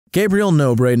Gabriel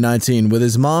Nobre, 19, with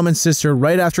his mom and sister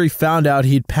right after he found out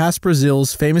he'd passed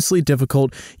Brazil's famously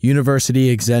difficult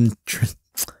university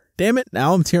Damn it,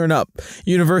 now I'm tearing up.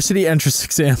 University entrance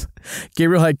exam.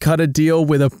 Gabriel had cut a deal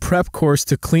with a prep course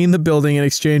to clean the building in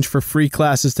exchange for free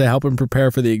classes to help him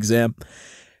prepare for the exam.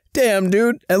 Damn,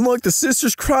 dude. And look, the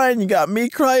sister's crying. You got me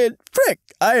crying. Frick,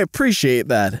 I appreciate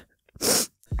that.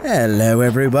 Hello,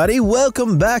 everybody.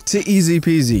 Welcome back to Easy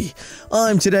Peasy.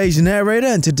 I'm today's narrator,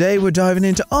 and today we're diving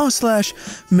into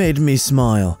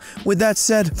r/Mademesmile. With that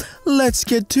said, let's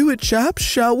get to it, chaps,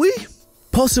 shall we?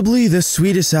 Possibly the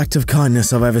sweetest act of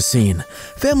kindness I've ever seen.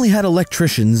 Family had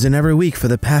electricians in every week for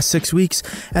the past 6 weeks,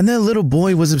 and their little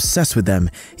boy was obsessed with them.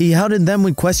 He hounded them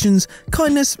with questions,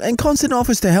 kindness, and constant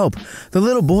offers to help. The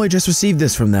little boy just received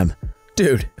this from them.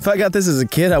 Dude, if I got this as a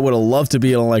kid, I would have loved to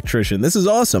be an electrician. This is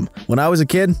awesome. When I was a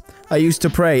kid, I used to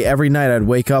pray every night I'd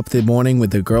wake up the morning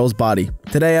with the girl's body.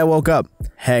 Today I woke up.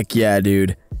 Heck yeah,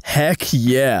 dude. Heck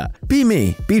yeah. Be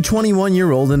me. Be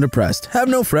 21-year-old and depressed. Have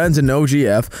no friends and no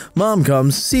GF. Mom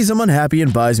comes, sees I'm unhappy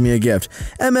and buys me a gift.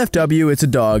 MFW, it's a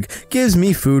dog. Gives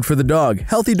me food for the dog.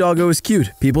 Healthy doggo is cute.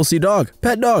 People see dog.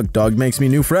 Pet dog. Dog makes me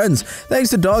new friends.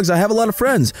 Thanks to dogs, I have a lot of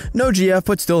friends. No GF,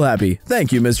 but still happy.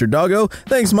 Thank you, Mr. Doggo.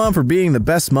 Thanks, Mom, for being the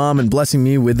best mom and blessing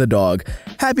me with the dog.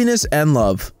 Happiness and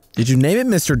love. Did you name it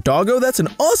Mr. Doggo? That's an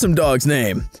awesome dog's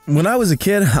name. When I was a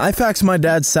kid, I faxed my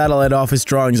dad's satellite office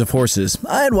drawings of horses.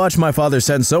 I had watched my father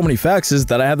send so many faxes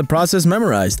that I had the process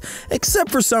memorized. Except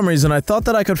for some reason, I thought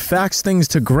that I could fax things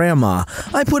to Grandma.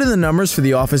 I put in the numbers for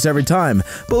the office every time,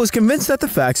 but was convinced that the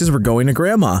faxes were going to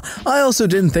Grandma. I also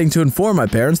didn't think to inform my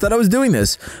parents that I was doing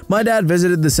this. My dad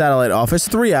visited the satellite office,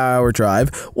 3-hour drive,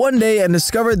 one day and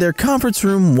discovered their conference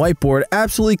room whiteboard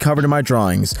absolutely covered in my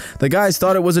drawings. The guys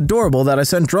thought it was adorable that I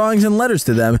sent drawings and letters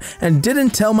to them and didn't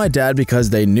tell my dad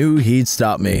because they knew he'd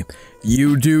stop me.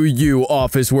 You do you,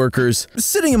 office workers.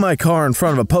 Sitting in my car in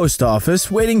front of a post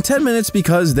office, waiting 10 minutes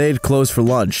because they'd closed for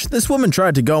lunch. This woman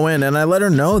tried to go in and I let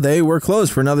her know they were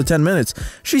closed for another 10 minutes.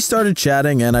 She started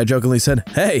chatting and I jokingly said,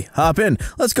 "Hey, hop in.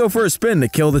 Let's go for a spin to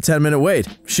kill the 10-minute wait."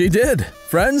 She did.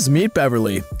 Friends, meet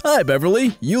Beverly. Hi,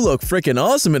 Beverly. You look freaking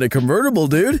awesome in a convertible,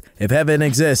 dude. If heaven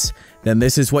exists, then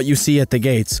this is what you see at the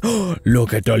gates.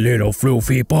 Look at the little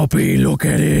floofy puppy. Look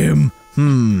at him.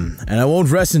 And I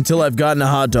won't rest until I've gotten a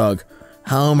hot dog.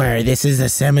 Homer, this is a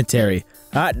cemetery.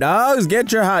 Hot dogs,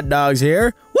 get your hot dogs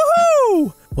here.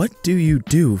 Woohoo! What do you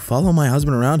do? Follow my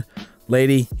husband around?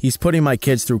 Lady, he's putting my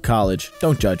kids through college.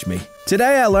 Don't judge me.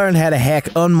 Today I learned how to hack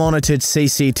unmonitored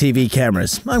CCTV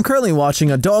cameras. I'm currently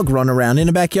watching a dog run around in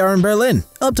a backyard in Berlin.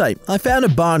 Update, I found a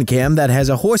barn cam that has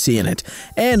a horsey in it.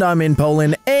 And I'm in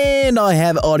Poland and I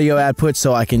have audio output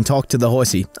so I can talk to the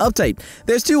horsey. Update,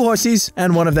 there's 2 horsies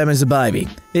and one of them is a baby.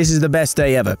 This is the best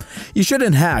day ever. You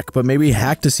shouldn't hack, but maybe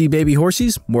hack to see baby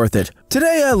horsies? Worth it.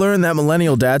 Today I learned that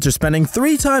millennial dads are spending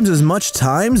 3 times as much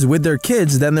time with their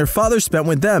kids than their fathers spent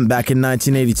with them back in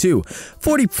 1982.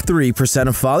 43%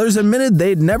 of fathers admitted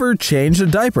they'd never changed a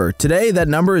diaper. Today, that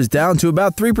number is down to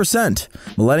about 3%.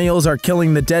 Millennials are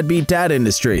killing the deadbeat dad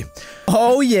industry.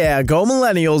 Oh yeah, go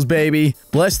millennials, baby.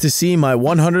 Blessed to see my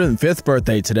 105th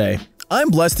birthday today. I'm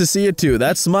blessed to see it too.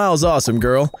 That smile's awesome,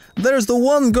 girl. There's the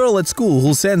one girl at school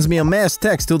who sends me a mass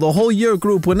text to the whole year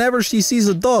group whenever she sees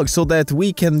a dog so that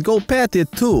we can go pet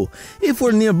it too. If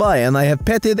we're nearby, and I have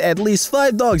petted at least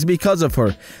 5 dogs because of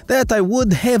her. That I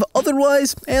would have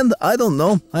otherwise, and I don't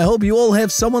know. I hope you all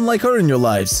have someone like her in your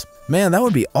lives. Man, that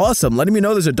would be awesome. Letting me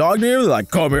know there's a dog near you,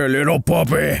 like, come here, little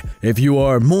puppy. If you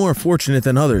are more fortunate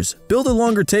than others, build a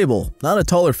longer table, not a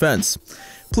taller fence.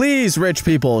 Please, rich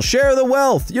people, share the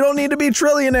wealth. You don't need to be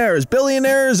trillionaires,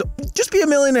 billionaires, just be a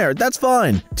millionaire, that's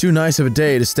fine. Too nice of a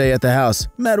day to stay at the house.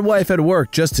 Met wife at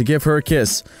work just to give her a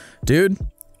kiss. Dude,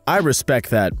 I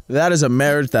respect that. That is a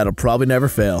marriage that'll probably never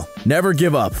fail. Never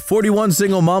give up. 41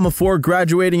 single mom of 4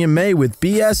 graduating in May with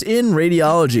BS in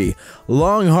radiology.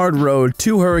 Long hard road,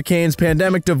 2 hurricanes,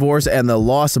 pandemic, divorce, and the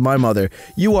loss of my mother.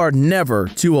 You are never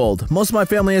too old. Most of my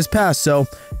family has passed, so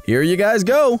here you guys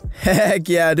go. Heck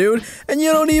yeah, dude. And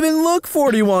you don't even look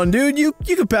 41, dude. You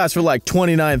could pass for like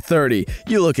 29, 30.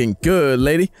 You looking good,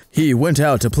 lady. He went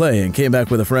out to play and came back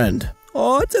with a friend.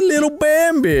 Oh, it's a little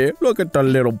Bambi. Look at the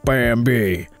little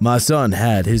Bambi. My son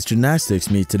had his gymnastics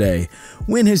meet today.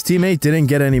 When his teammate didn't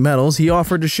get any medals, he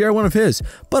offered to share one of his,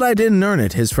 but I didn't earn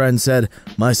it, his friend said.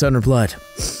 My son replied,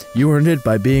 "You earned it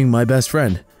by being my best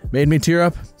friend." Made me tear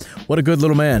up? What a good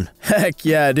little man. Heck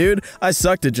yeah, dude. I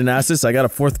sucked at gymnastics. I got a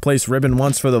 4th place ribbon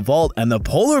once for the vault and the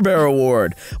polar bear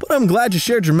award. But I'm glad you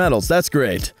shared your medals. That's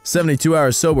great. 72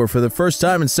 hours sober for the first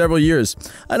time in several years.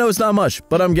 I know it's not much,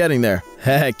 but I'm getting there.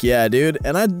 Heck yeah, dude.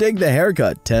 And I dig the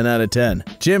haircut. 10 out of 10.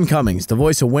 Jim Cummings, the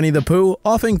voice of Winnie the Pooh,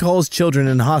 often calls children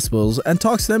in hospitals and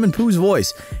talks to them in Pooh's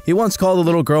voice. He once called a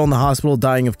little girl in the hospital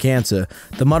dying of cancer.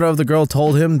 The mother of the girl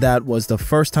told him that was the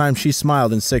first time she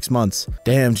smiled in 6 months.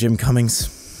 Damn, Jim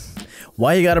Cummings.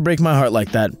 Why you gotta break my heart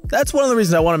like that? That's one of the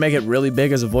reasons I want to make it really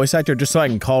big as a voice actor, just so I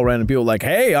can call random people like,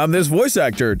 hey, I'm this voice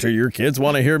actor. Do your kids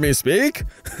want to hear me speak?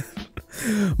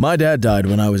 My dad died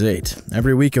when I was 8.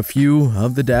 Every week a few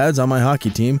of the dads on my hockey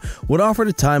team would offer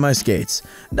to tie my skates.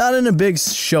 Not in a big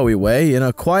showy way, in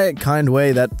a quiet, kind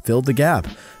way that filled the gap.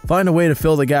 Find a way to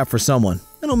fill the gap for someone.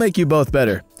 It'll make you both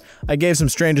better. I gave some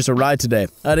strangers a ride today.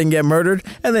 I didn't get murdered,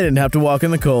 and they didn't have to walk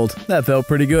in the cold. That felt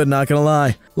pretty good, not gonna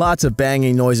lie. Lots of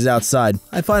banging noises outside.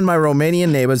 I find my Romanian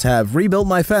neighbors have rebuilt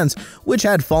my fence, which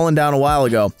had fallen down a while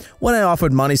ago. When I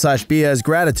offered money/beer as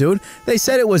gratitude, they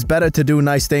said it was better to do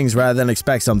nice things rather than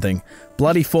expect something.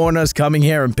 Bloody foreigners coming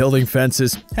here and building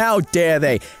fences. How dare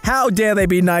they? How dare they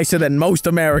be nicer than most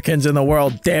Americans in the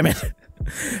world, damn it.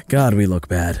 God, we look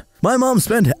bad. My mom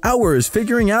spent hours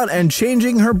figuring out and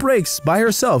changing her brakes by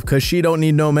herself because she don't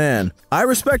need no man. I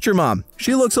respect your mom.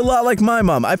 She looks a lot like my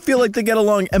mom. I feel like they get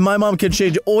along, and my mom can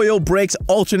change oil, brakes,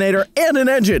 alternator, and an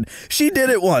engine. She did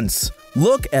it once.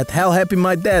 Look at how happy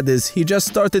my dad is. He just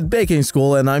started baking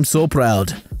school, and I'm so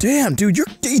proud. Damn, dude, you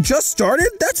just started?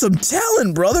 That's some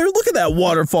talent, brother. Look at that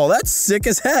waterfall. That's sick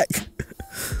as heck.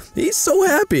 He's so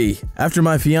happy. After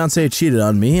my fiance cheated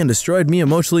on me and destroyed me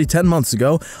emotionally 10 months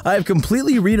ago, I have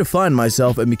completely redefined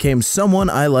myself and became someone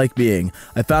I like being.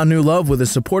 I found new love with a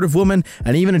supportive woman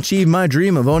and even achieved my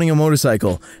dream of owning a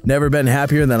motorcycle. Never been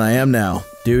happier than I am now.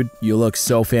 Dude, you look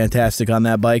so fantastic on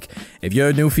that bike. If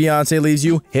your new fiance leaves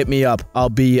you, hit me up. I'll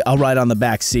ride on the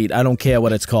back seat. I don't care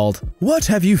what it's called. What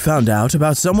have you found out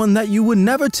about someone that you would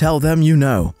never tell them you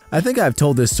know? I think I've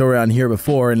told this story on here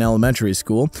before in elementary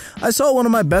school. I saw one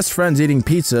of my best friends eating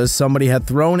pizza somebody had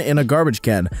thrown in a garbage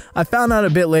can. I found out a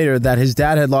bit later that his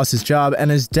dad had lost his job, and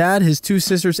his dad, his 2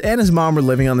 sisters, and his mom were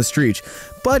living on the street.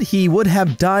 But he would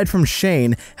have died from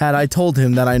shame had I told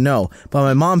him that I know. But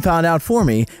my mom found out for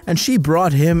me, and she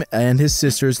brought him and his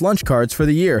sisters lunch cards for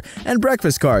the year, and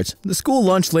breakfast cards. The school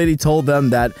lunch lady told them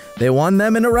that they won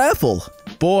them in a raffle.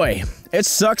 Boy, it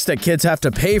sucks that kids have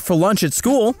to pay for lunch at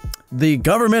school. The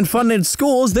government-funded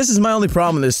schools, this is my only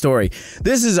problem with this story.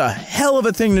 This is a hell of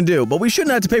a thing to do, but we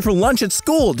shouldn't have to pay for lunch at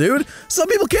school, dude. Some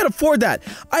people can't afford that.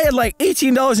 I had like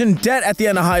 $18 in debt at the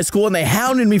end of high school, and they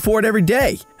hounded me for it every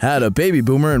day. Had a baby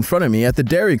boomer in front of me at the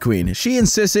Dairy Queen. She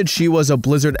insisted she was a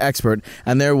Blizzard expert,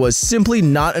 and there was simply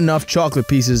not enough chocolate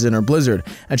pieces in her Blizzard,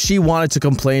 and she wanted to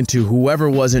complain to whoever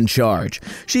was in charge.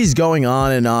 She's going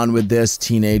on and on with this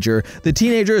teenager. The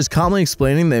teenager is calmly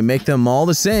explaining they make them all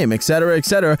the same, etc.,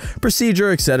 etc., procedure,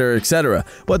 etc., etc.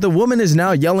 But the woman is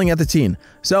now yelling at the teen.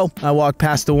 So I walk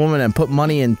past the woman and put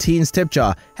money in teen's tip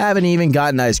jar. Haven't even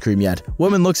gotten ice cream yet.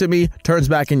 Woman looks at me, turns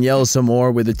back and yells some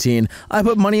more with the teen. I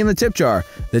put money in the tip jar.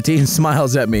 The teen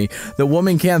smiles at me. The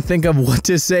woman can't think of what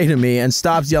to say to me and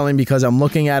stops yelling because I'm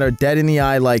looking at her dead in the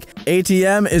eye like,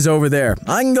 ATM is over there.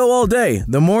 I can go all day.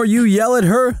 The more you yell at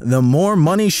her, the more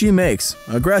money she makes.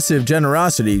 Aggressive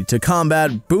generosity to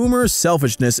combat boomer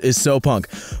selfishness is so punk.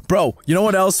 Bro, you know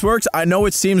what else works? I know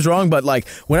it seems wrong, but like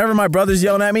whenever my brother's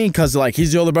yelling at me because like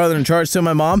he's the older brother in charge to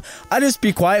my mom, I just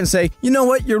be quiet and say, you know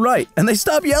what, you're right, and they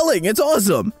stop yelling. It's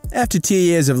awesome. After 2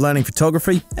 years of learning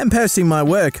photography and posting my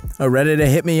work, are ready to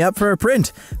hit me up for a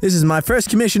print. This is my first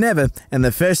commission ever, and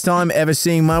the first time ever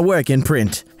seeing my work in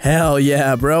print. Hell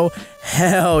yeah, bro.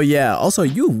 Hell yeah. Also,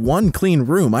 you have one clean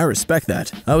room. I respect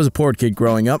that. I was a poor kid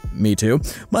growing up. Me too.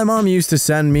 My mom used to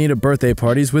send me to birthday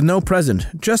parties with no present,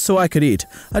 just so I could eat.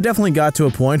 I definitely got to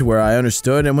a point where I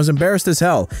understood and was embarrassed as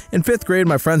hell. In 5th grade,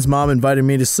 my friend's mom invited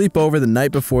me to sleep over the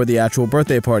night before the actual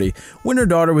birthday party. When her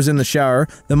daughter was in the shower,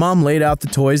 the mom laid out the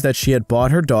toys that she had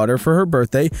bought her daughter for her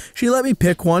birthday. She let me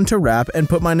pick one to wrap and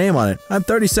put my name on it. I'm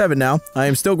 37 now. I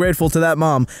am still grateful to that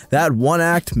mom. That one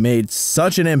act made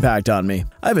such an impact on me.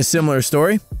 I have a similar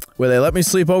story where they let me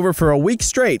sleep over for a week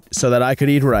straight so that I could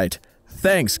eat right.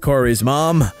 Thanks, Corey's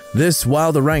mom. This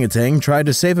wild orangutan tried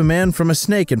to save a man from a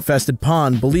snake-infested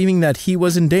pond, believing that he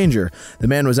was in danger. The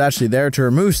man was actually there to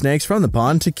remove snakes from the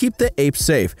pond to keep the ape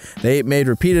safe. The ape made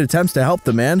repeated attempts to help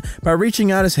the man by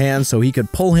reaching out his hand so he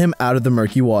could pull him out of the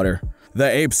murky water. The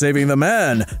ape saving the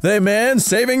man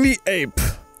saving the ape.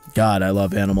 God, I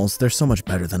love animals. They're so much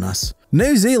better than us.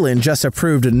 New Zealand just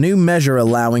approved a new measure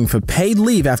allowing for paid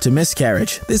leave after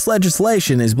miscarriage. This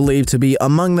legislation is believed to be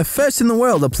among the first in the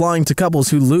world applying to couples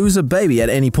who lose a baby at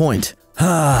any point.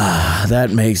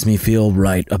 That makes me feel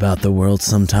right about the world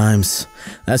sometimes.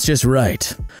 That's just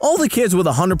right. All the kids with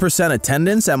 100%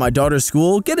 attendance at my daughter's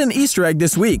school get an Easter egg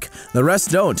this week. The rest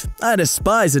don't. I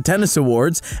despise attendance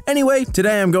awards. Anyway,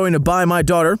 today I'm going to buy my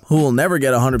daughter, who will never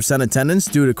get 100% attendance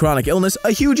due to chronic illness,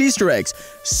 a huge Easter egg.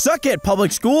 Suck it,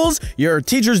 public schools! Your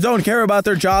teachers don't care about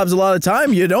their jobs a lot of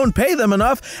time, you don't pay them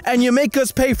enough, and you make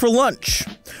us pay for lunch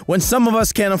when some of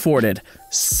us can't afford it.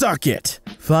 Suck it!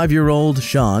 5-year-old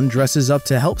Sean dresses up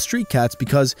to help street cats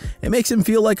because it makes him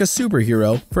feel like a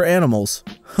superhero for animals.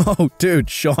 Oh, dude,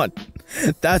 Sean,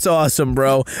 that's awesome,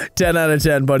 bro. 10 out of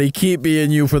 10, buddy. Keep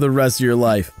being you for the rest of your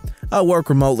life. I work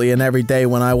remotely, and every day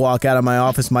when I walk out of my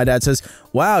office, my dad says,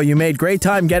 "Wow, you made great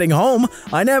time getting home."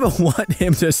 I never want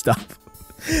him to stop.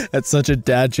 That's such a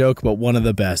dad joke, but one of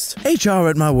the best. HR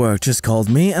at my work just called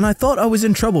me, and I thought I was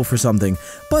in trouble for something,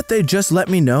 but they just let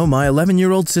me know my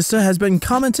 11-year-old sister has been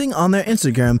commenting on their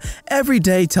Instagram every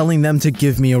day telling them to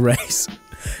give me a raise.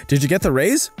 Did you get the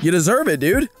raise? You deserve it,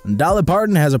 dude. Dolly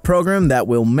Parton has a program that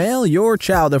will mail your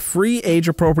child a free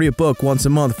age-appropriate book once a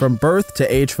month from birth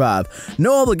to age 5.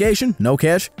 No obligation, no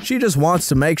cash. She just wants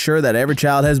to make sure that every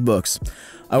child has books.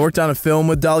 I worked on a film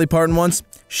with Dolly Parton once.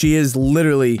 She is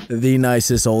literally the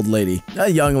nicest old lady. A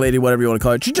young lady, whatever you want to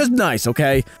call it. She's just nice,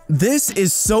 okay? This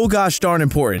is so gosh darn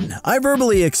important. I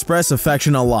verbally express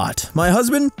affection a lot. My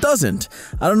husband doesn't.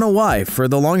 I don't know why. For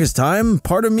the longest time,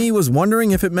 part of me was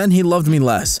wondering if it meant he loved me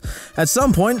less. At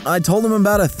some point, I told him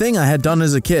about a thing I had done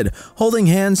as a kid. Holding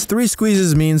hands, 3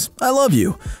 squeezes means, I love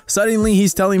you. Suddenly,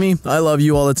 he's telling me, I love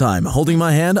you all the time. Holding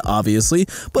my hand, obviously,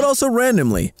 but also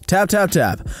randomly. Tap, tap,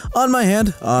 tap. On my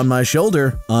hand, on my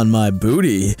shoulder, on my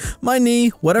booty. My knee,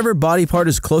 whatever body part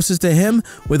is closest to him,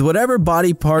 with whatever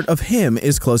body part of him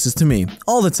is closest to me.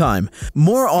 All the time.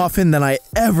 More often than I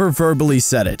ever verbally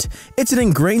said it. It's an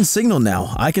ingrained signal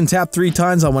now. I can tap 3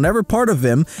 times on whatever part of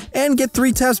him and get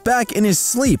 3 taps back in his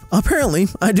sleep. Apparently,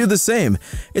 I do the same.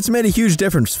 It's made a huge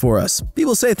difference for us.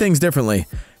 People say things differently.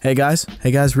 Hey guys,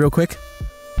 real quick.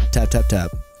 Tap, tap, tap.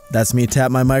 That's me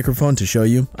tap my microphone to show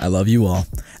you I love you all.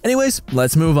 Anyways,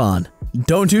 let's move on.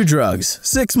 Don't do drugs.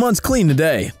 6 months clean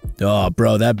today. Oh,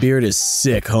 bro, that beard is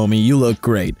sick, homie. You look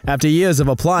great. After years of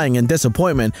applying and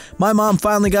disappointment, my mom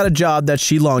finally got a job that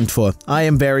she longed for. I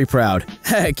am very proud.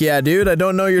 Heck yeah, dude. I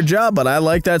don't know your job, but I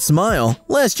like that smile.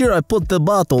 Last year, I put the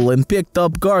bottle and picked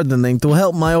up gardening to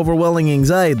help my overwhelming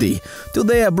anxiety.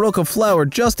 Today, I broke a flower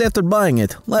just after buying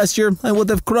it. Last year, I would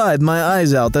have cried my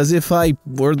eyes out as if I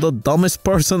were the dumbest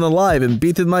person alive and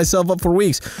beaten myself up for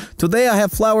weeks. Today, I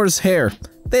have flower's hair.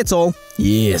 That's all.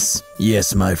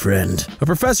 Yes, my friend. A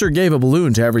professor gave a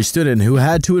balloon to every student who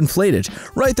had to inflate it,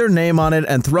 write their name on it,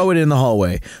 and throw it in the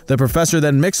hallway. The professor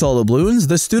then mixed all the balloons.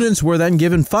 The students were then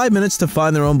given 5 minutes to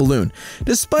find their own balloon.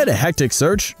 Despite a hectic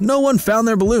search, no one found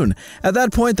their balloon. At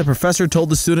that point, the professor told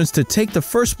the students to take the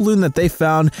first balloon that they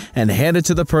found and hand it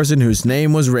to the person whose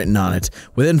name was written on it.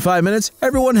 Within 5 minutes,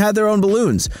 everyone had their own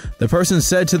balloons. The person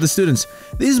said to the students,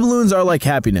 "These balloons are like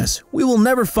happiness. We will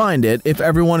never find it if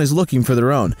everyone is looking for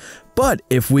their own. But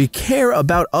if we care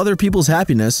about other people's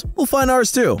happiness, we'll find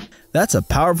ours too." That's a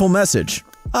powerful message.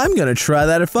 I'm gonna try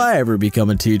that if I ever become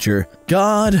a teacher.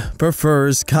 God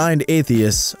prefers kind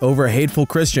atheists over hateful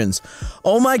Christians.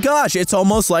 Oh my gosh, it's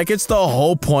almost like it's the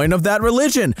whole point of that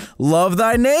religion. Love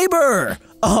thy neighbor.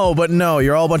 Oh, but no,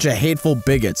 you're all a bunch of hateful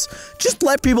bigots. Just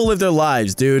let people live their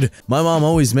lives, dude. My mom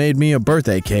always made me a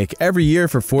birthday cake every year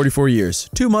for 44 years.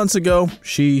 2 months ago,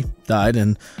 she died,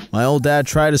 and my old dad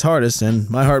tried his hardest, and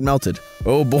my heart melted.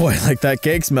 Oh boy, like that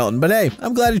cake's melting, but hey,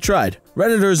 I'm glad he tried.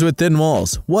 Redditors with thin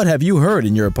walls, what have you heard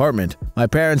in your apartment? My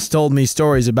parents told me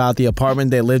stories about the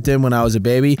apartment they lived in when I was a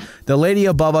baby. The lady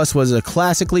above us was a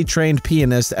classically trained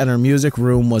pianist, and her music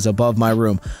room was above my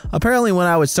room. Apparently, when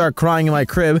I would start crying in my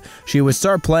crib, she would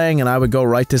start playing and I would go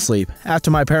right to sleep.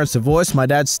 After my parents' divorce, my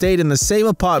dad stayed in the same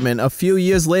apartment. A few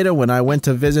years later, when I went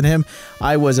to visit him,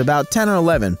 I was about 10 or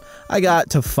 11. I got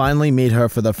to finally meet her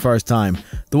for the first time.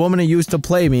 The woman who used to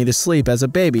play me to sleep as a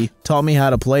baby taught me how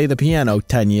to play the piano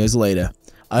 10 years later.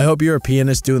 I hope you're a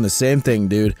pianist doing the same thing,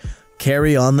 dude.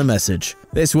 Carry on the message.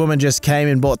 This woman just came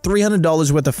and bought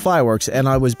 $300 worth of fireworks, and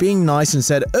I was being nice and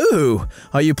said, "Ooh,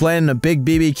 are you planning a big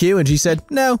BBQ?" And she said,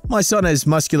 "No, my son has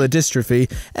muscular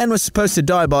dystrophy and was supposed to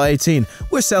die by 18.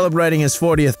 We're celebrating his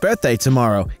 40th birthday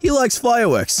tomorrow. He likes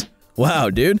fireworks." Wow,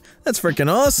 dude, that's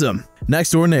freaking awesome.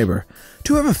 Next door neighbor.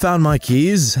 Whoever found my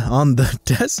keys on the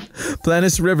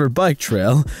Planis River bike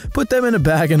trail, put them in a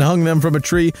bag and hung them from a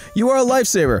tree, you are a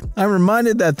lifesaver. I'm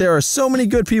reminded that there are so many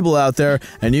good people out there,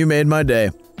 and you made my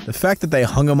day. The fact that they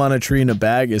hung him on a tree in a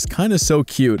bag is kinda so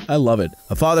cute. I love it.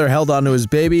 A father held onto his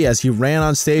baby as he ran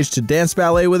on stage to dance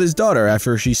ballet with his daughter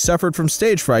after she suffered from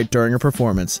stage fright during her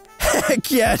performance.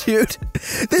 Heck yeah, dude.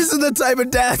 This is the type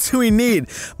of dads we need.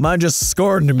 Mine just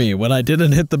scorned me when I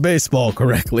didn't hit the baseball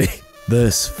correctly.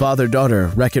 This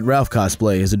father-daughter Wreck-It Ralph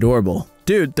cosplay is adorable.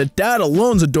 Dude, the dad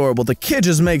alone's adorable. The kid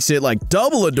just makes it like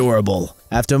double adorable.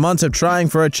 After months of trying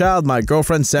for a child, my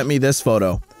girlfriend sent me this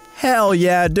photo. Hell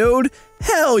yeah, dude.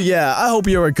 Hell yeah, I hope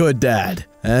you're a good dad.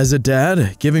 As a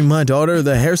dad, giving my daughter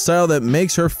the hairstyle that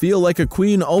makes her feel like a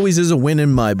queen always is a win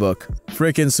in my book.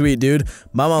 Frickin' sweet, dude.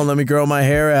 My mom let me grow my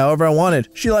hair however I wanted.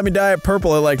 She let me dye it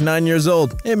purple at like 9 years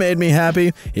old. It made me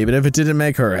happy, even if it didn't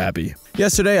make her happy.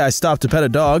 Yesterday, I stopped to pet a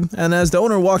dog, and as the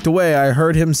owner walked away, I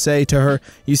heard him say to her,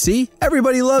 "You see,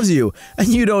 everybody loves you, and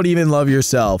you don't even love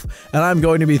yourself, and I'm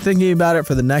going to be thinking about it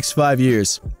for the next 5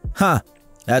 years." Huh.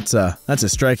 That's a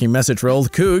striking message for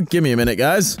old Coog. Give me a minute,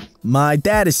 guys. My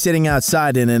dad is sitting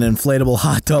outside in an inflatable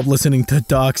hot tub listening to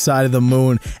Dark Side of the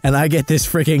Moon, and I get this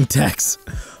freaking text.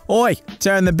 Oi,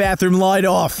 turn the bathroom light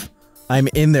off. I'm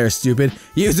in there, stupid.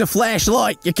 Use a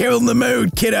flashlight. You're killing the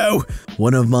mood, kiddo.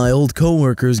 One of my old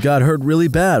coworkers got hurt really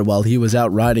bad while he was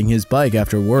out riding his bike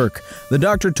after work. The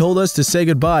doctor told us to say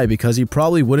goodbye because he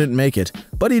probably wouldn't make it.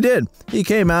 But he did. He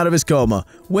came out of his coma,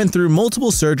 went through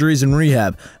multiple surgeries and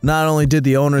rehab. Not only did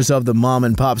the owners of the mom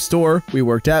and pop store we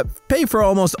worked at pay for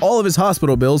almost all of his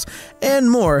hospital bills and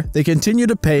more, they continued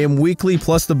to pay him weekly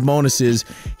plus the bonuses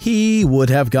he would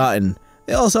have gotten.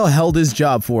 They also held his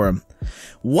job for him.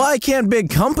 Why can't big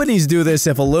companies do this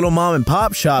if a little mom and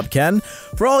pop shop can?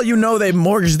 For all you know, they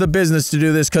mortgage the business to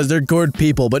do this because they're good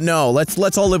people, but no, let's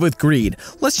all live with greed.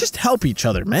 Let's just help each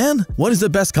other, man. What is the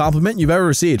best compliment you've ever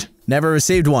received? Never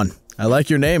received one. I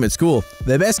like your name, it's cool.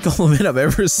 The best compliment I've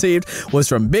ever received was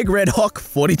from Big Red Hawk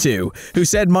 42, who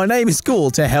said my name is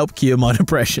cool to help cure my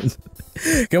depression.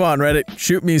 Come on, Reddit,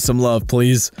 shoot me some love,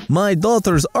 please. My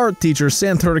daughter's art teacher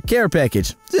sent her a care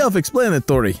package.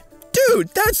 Self-explanatory. Dude,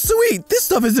 that's sweet! This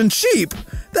stuff isn't cheap!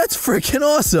 That's freaking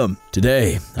awesome!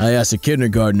 Today, I asked a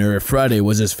kindergartner if Friday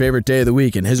was his favorite day of the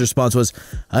week, and his response was,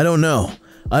 I don't know.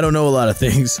 I don't know a lot of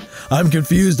things. I'm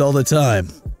confused all the time.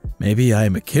 Maybe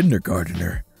I'm a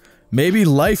kindergartner. Maybe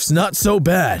life's not so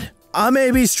bad. I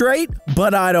may be straight,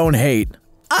 but I don't hate.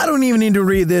 I don't even need to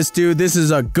read this, dude. This is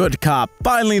a good cop.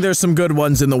 Finally, there's some good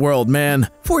ones in the world, man.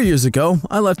 4 years ago,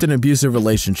 I left an abusive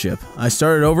relationship. I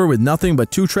started over with nothing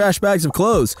but 2 trash bags of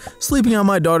clothes, sleeping on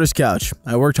my daughter's couch.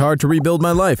 I worked hard to rebuild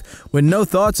my life, with no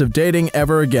thoughts of dating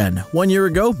ever again. 1 year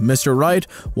ago, Mr. Right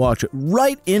walked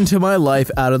right into my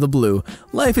life out of the blue.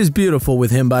 Life is beautiful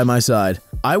with him by my side.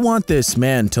 I want this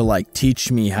man to,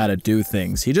 teach me how to do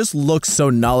things. He just looks so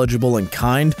knowledgeable and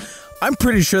kind. I'm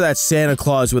pretty sure that's Santa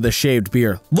Claus with a shaved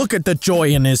beard. Look at the joy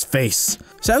in his face.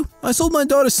 So, I sold my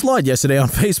daughter's slide yesterday on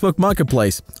Facebook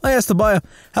Marketplace. I asked the buyer,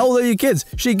 how old are your kids?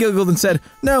 She giggled and said,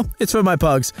 no, it's for my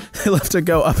pugs. They left her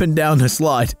go up and down the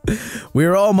slide. We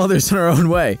were all mothers in our own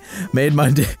way. Made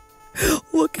my day.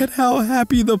 Look at how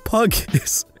happy the pug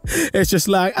is. It's just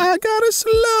like, I got a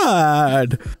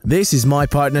slide. This is my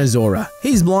partner Zora.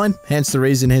 He's blind, hence the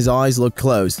reason his eyes look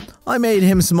closed. I made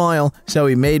him smile, so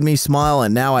he made me smile,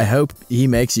 and now I hope he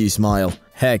makes you smile.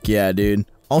 Heck yeah, dude.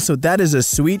 Also, that is a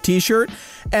sweet t-shirt,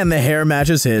 and the hair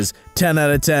matches his. 10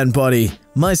 out of 10, buddy.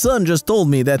 My son just told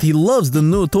me that he loves the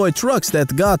new toy trucks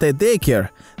that got at daycare.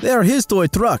 They are his toy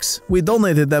trucks. We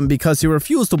donated them because he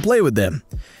refused to play with them.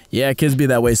 Yeah, kids be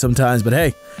that way sometimes, but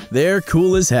hey, they're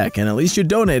cool as heck, and at least you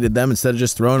donated them instead of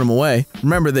just throwing them away.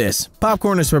 Remember this,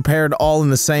 popcorn is prepared all in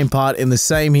the same pot, in the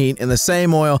same heat, in the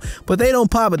same oil, but they don't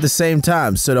pop at the same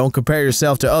time, so don't compare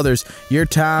yourself to others. Your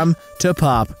time to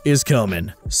pop is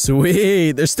coming.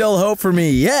 Sweet, there's still hope for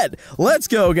me yet. Let's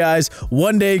go, guys.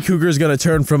 One day Cougar's gonna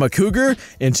turn from a cougar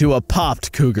into a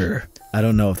popped cougar. I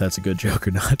don't know if that's a good joke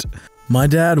or not. My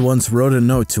dad once wrote a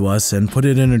note to us and put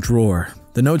it in a drawer.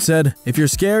 The note said, if you're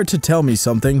scared to tell me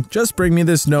something, just bring me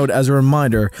this note as a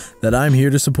reminder that I'm here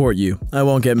to support you. I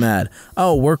won't get mad.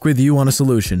 I'll work with you on a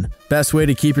solution. Best way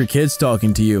to keep your kids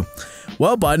talking to you.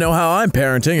 Well, I know how I'm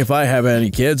parenting if I have any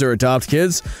kids or adopt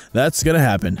kids. That's gonna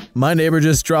happen. My neighbor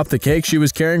just dropped the cake she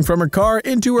was carrying from her car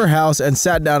into her house and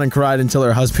sat down and cried until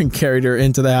her husband carried her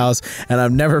into the house, and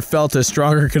I've never felt a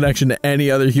stronger connection to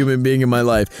any other human being in my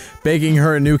life. Baking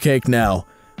her a new cake now.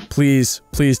 Please,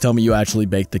 please tell me you actually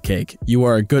baked the cake. You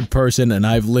are a good person and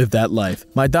I've lived that life.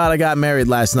 My daughter got married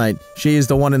last night. She is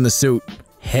the one in the suit.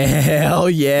 Hell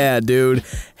yeah, dude.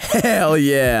 Hell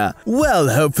yeah. Well,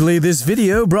 hopefully this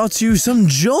video brought you some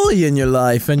joy in your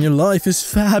life, and your life is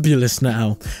fabulous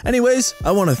now. Anyways,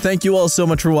 I want to thank you all so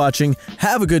much for watching.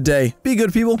 Have a good day. Be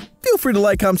good, people. Feel free to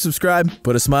like, comment, subscribe,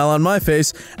 put a smile on my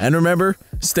face, and remember,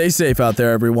 stay safe out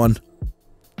there, everyone.